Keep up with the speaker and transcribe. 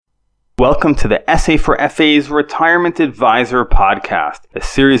Welcome to the Essay for FA's Retirement Advisor podcast, a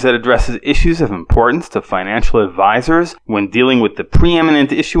series that addresses issues of importance to financial advisors when dealing with the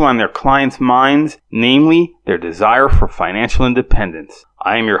preeminent issue on their clients' minds, namely their desire for financial independence.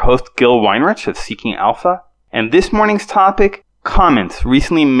 I am your host, Gil Weinrich of Seeking Alpha, and this morning's topic, comments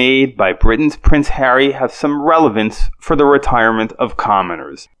recently made by Britain's Prince Harry have some relevance for the retirement of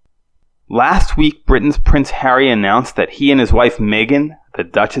commoners. Last week, Britain's Prince Harry announced that he and his wife Meghan, the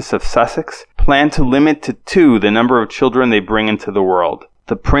Duchess of Sussex, plan to limit to 2 the number of children they bring into the world.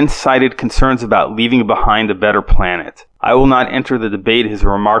 The prince cited concerns about leaving behind a better planet. I will not enter the debate his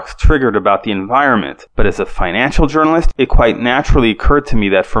remarks triggered about the environment, but as a financial journalist, it quite naturally occurred to me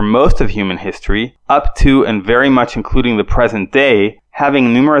that for most of human history, up to and very much including the present day,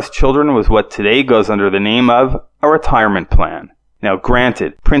 having numerous children was what today goes under the name of a retirement plan. Now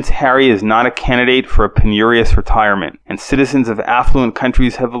granted, Prince Harry is not a candidate for a penurious retirement, and citizens of affluent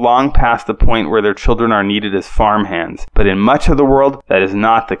countries have long passed the point where their children are needed as farmhands. But in much of the world, that is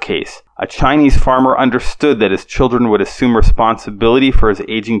not the case. A Chinese farmer understood that his children would assume responsibility for his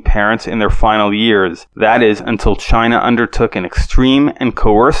aging parents in their final years. That is, until China undertook an extreme and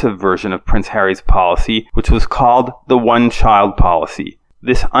coercive version of Prince Harry's policy, which was called the one-child policy.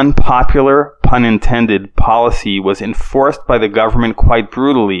 This unpopular, pun intended, policy was enforced by the government quite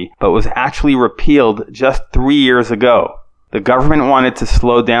brutally, but was actually repealed just 3 years ago. The government wanted to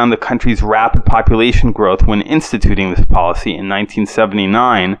slow down the country's rapid population growth when instituting this policy in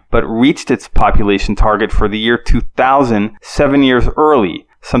 1979, but reached its population target for the year 2000 7 years early,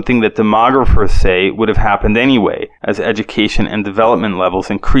 something that demographers say would have happened anyway, as education and development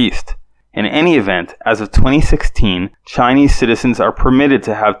levels increased. In any event, as of 2016, Chinese citizens are permitted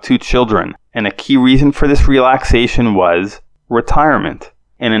to have 2 children, and a key reason for this relaxation was retirement.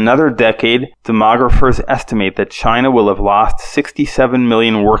 In another decade, demographers estimate that China will have lost 67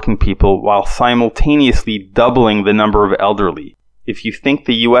 million working people while simultaneously doubling the number of elderly. If you think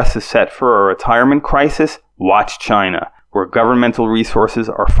the US is set for a retirement crisis, watch China, where governmental resources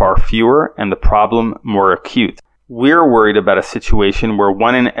are far fewer and the problem more acute. We're worried about a situation where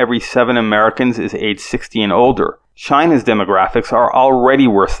 1 in every 7 Americans is age 60 and older. China's demographics are already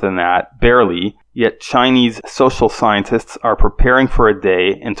worse than that, barely, yet Chinese social scientists are preparing for a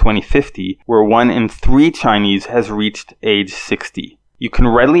day in 2050 where 1 in 3 Chinese has reached age 60. You can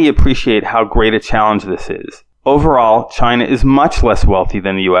readily appreciate how great a challenge this is. Overall, China is much less wealthy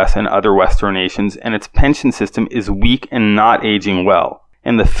than the US and other Western nations, and its pension system is weak and not aging well.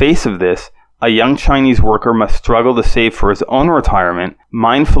 In the face of this, a young Chinese worker must struggle to save for his own retirement,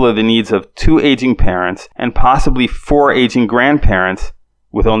 mindful of the needs of 2 aging parents and possibly 4 aging grandparents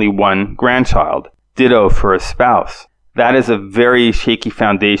with only 1 grandchild. Ditto for his spouse. That is a very shaky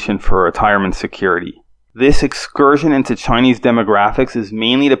foundation for retirement security. This excursion into Chinese demographics is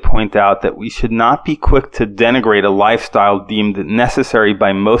mainly to point out that we should not be quick to denigrate a lifestyle deemed necessary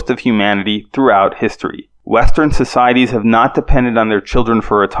by most of humanity throughout history. Western societies have not depended on their children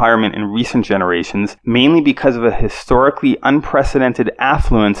for retirement in recent generations, mainly because of a historically unprecedented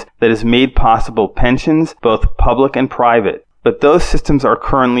affluence that has made possible pensions, both public and private. But those systems are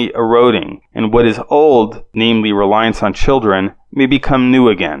currently eroding, and what is old, namely reliance on children, may become new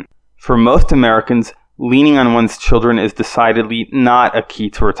again. For most Americans, leaning on one's children is decidedly not a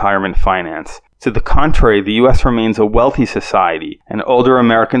key to retirement finance. To the contrary, the U.S. remains a wealthy society, and older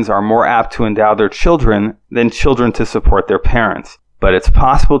Americans are more apt to endow their children than children to support their parents. But it's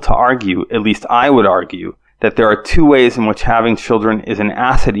possible to argue, at least I would argue, that there are 2 ways in which having children is an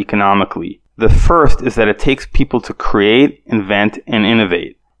asset economically. The first is that it takes people to create, invent, and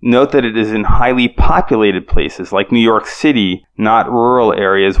innovate. Note that it is in highly populated places like New York City, not rural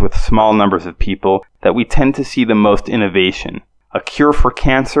areas with small numbers of people, that we tend to see the most innovation. A cure for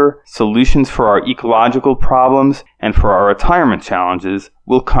cancer, solutions for our ecological problems, and for our retirement challenges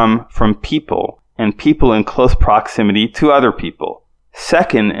will come from people, and people in close proximity to other people.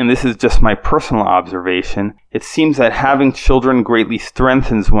 Second, and this is just my personal observation, it seems that having children greatly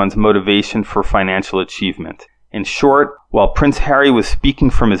strengthens one's motivation for financial achievement. In short, while Prince Harry was speaking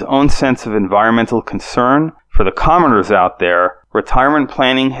from his own sense of environmental concern, for the commoners out there, retirement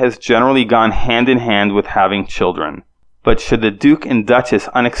planning has generally gone hand in hand with having children. But should the Duke and Duchess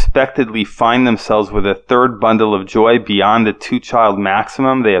unexpectedly find themselves with a 3rd bundle of joy beyond the 2-child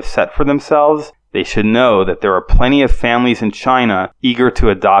maximum they have set for themselves, they should know that there are plenty of families in China eager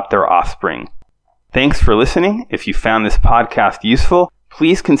to adopt their offspring. Thanks for listening. If you found this podcast useful,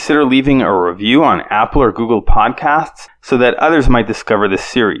 please consider leaving a review on Apple or Google Podcasts so that others might discover this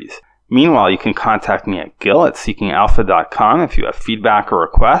series. Meanwhile, you can contact me at gil@seekingalpha.com if you have feedback or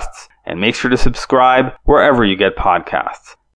requests. And make sure to subscribe wherever you get podcasts.